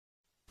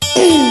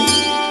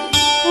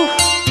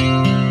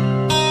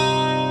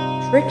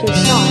tricky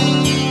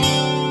song.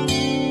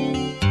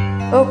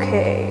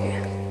 Okay.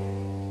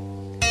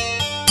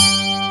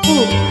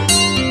 Ooh.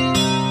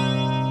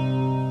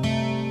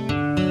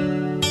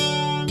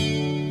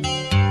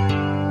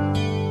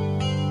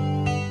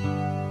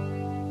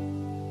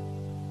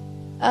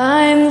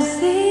 I'm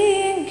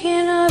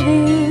thinking of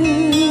you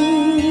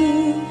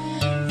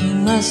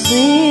in my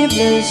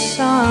sleepless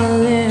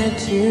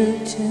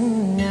solitude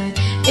tonight.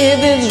 If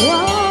it's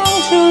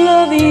wrong to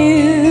love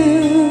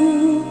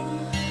you,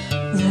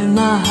 then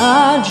my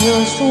heart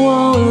just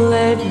won't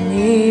let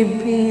me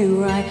be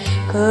right.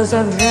 'Cause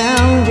I've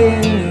drowned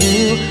in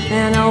you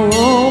and I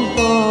won't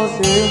pull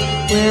through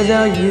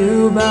without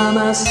you by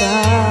my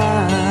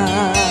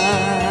side.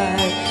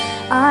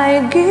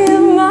 I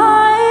give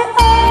my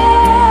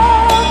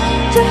all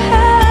to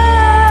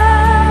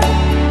have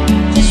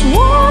just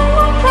one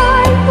more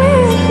night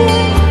with you.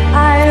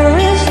 I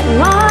risk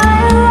my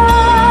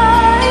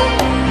life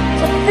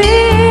to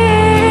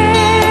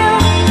feel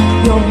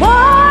your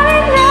body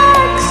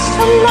next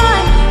to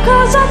mine.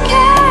 'Cause I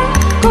can't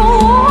go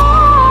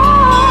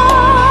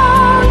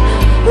on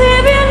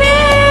living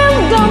in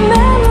the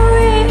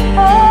memory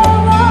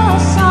of our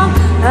song.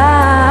 I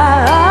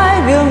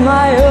give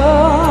my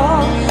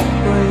all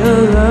for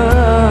your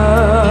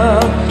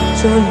love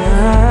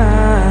tonight.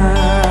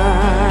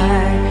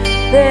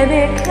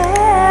 Baby,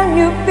 can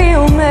you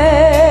feel me?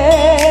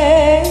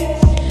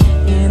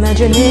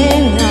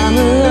 Imagining I'm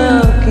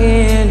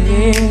looking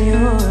in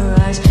your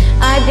eyes,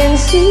 I can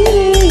see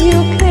you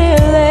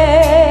clearly,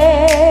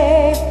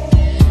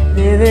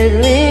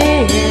 vividly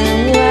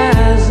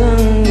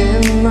imprisoned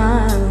in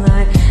my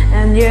mind.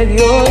 And yet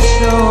you're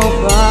so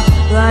far,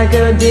 like a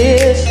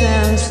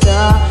distant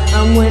star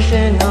I'm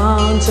wishing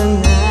on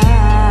tonight.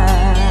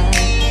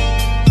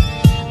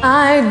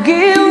 I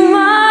give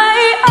my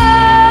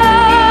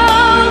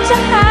all to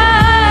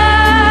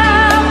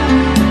have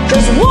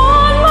just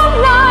one more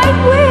night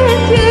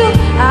with you.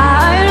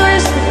 I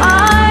risk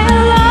my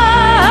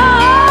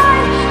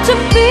life to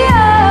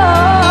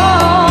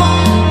feel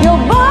your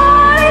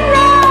body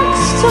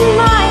next to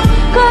mine.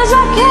 'Cause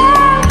I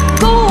can't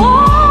go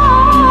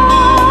on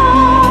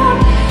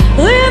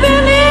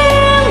living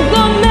in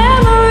the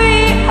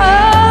memory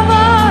of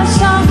a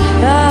song.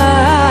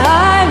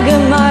 I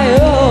give my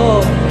all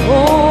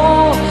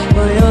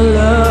for your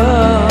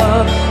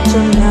love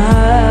tonight.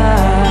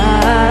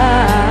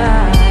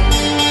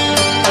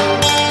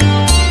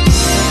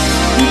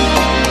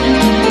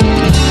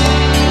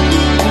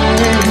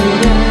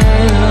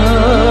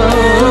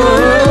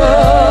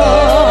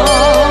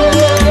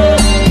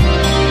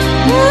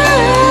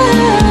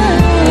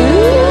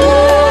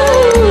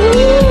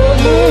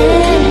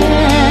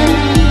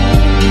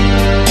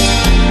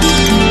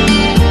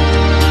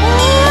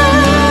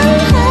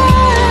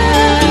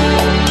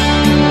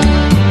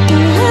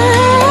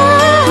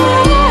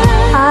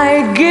 I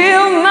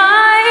give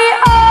my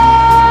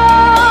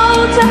all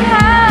to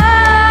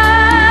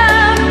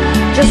have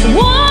just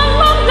one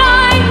more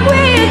night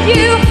with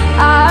you.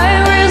 I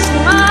risk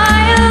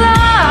my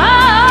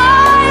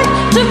life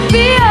to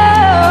feel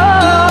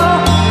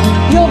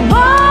your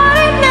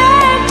body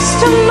next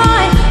to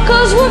mine.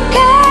 'Cause we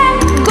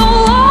can't go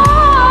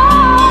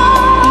on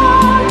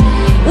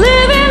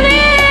living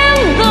in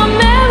the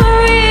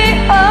memory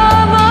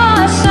of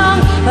our song.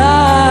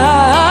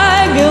 I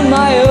give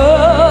my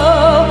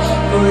all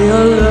for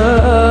your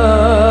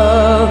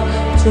love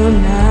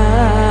tonight.